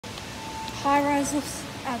high-rise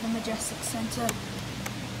at the Majestic Centre.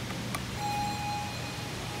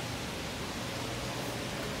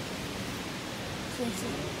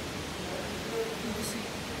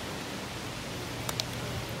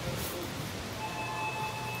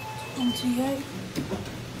 MTA.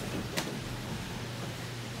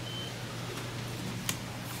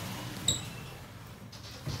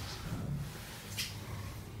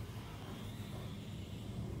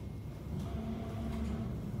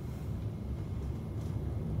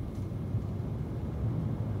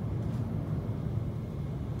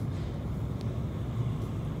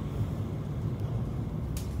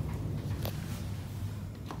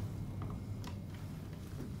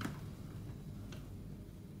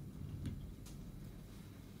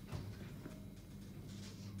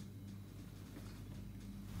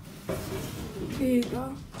 Here you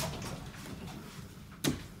go.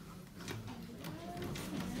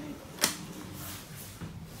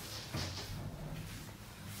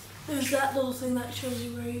 There's that little thing that shows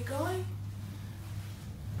you where you're going.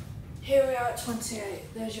 Here we are at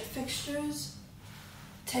 28. There's your fixtures.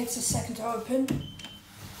 Takes a second to open.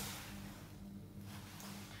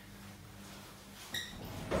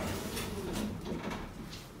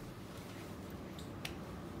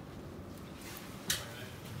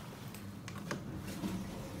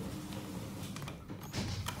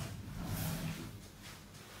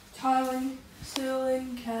 Tiling,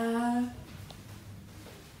 ceiling, cab.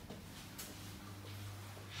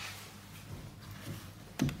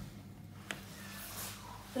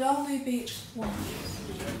 It only beats once.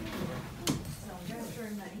 So I'm going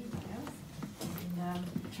through my emails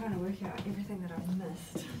and trying to work out everything that I've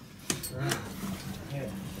missed. Right. Yeah.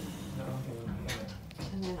 No, okay.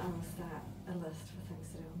 And then I will start a list for things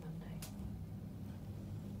to do on Monday.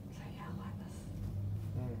 So yeah, I like this.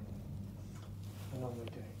 I normally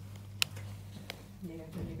do. Yeah,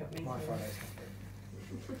 then you got me. My too. Friday's not good.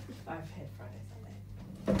 I've had Friday, Sunday.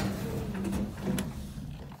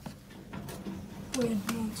 Weird.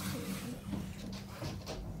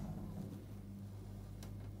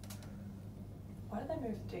 Why did they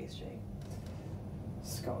move the DSG?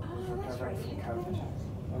 Scott was Oh, that's recovering right, from yeah.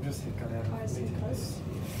 COVID. I've just got out I of see meetings.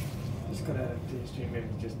 Just got out of DSG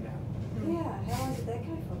meeting just now. Yeah, how long did that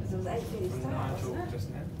go for? Because it was 8:30 From start, 9 till wasn't it? just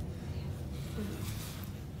now.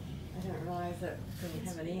 I didn't realise it didn't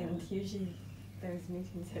have an end. Usually those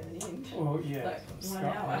meetings have an end. Well, yeah, Like 1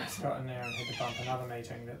 Scott, hour. Scott and Aaron had to bump another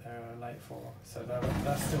meeting that they were late for, so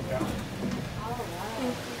they're still going. Oh,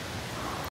 wow.